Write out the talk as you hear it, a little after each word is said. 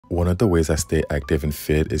One of the ways I stay active and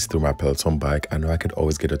fit is through my Peloton bike. I know I could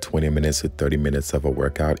always get a 20 minutes to 30 minutes of a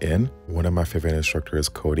workout in. One of my favorite instructors is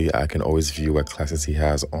Cody. I can always view what classes he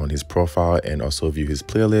has on his profile and also view his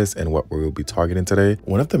playlist and what we will be targeting today.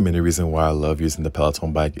 One of the many reasons why I love using the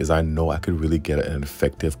Peloton bike is I know I could really get an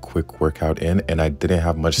effective, quick workout in, and I didn't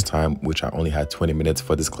have much time, which I only had 20 minutes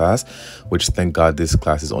for this class, which thank God this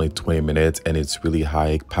class is only 20 minutes and it's really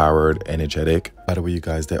high powered, energetic. By the way, you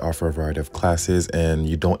guys, they offer a variety of classes and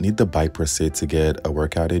you don't need the bike per se to get a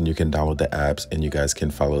workout in. You can download the apps and you guys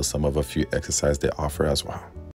can follow some of a few exercises they offer as well.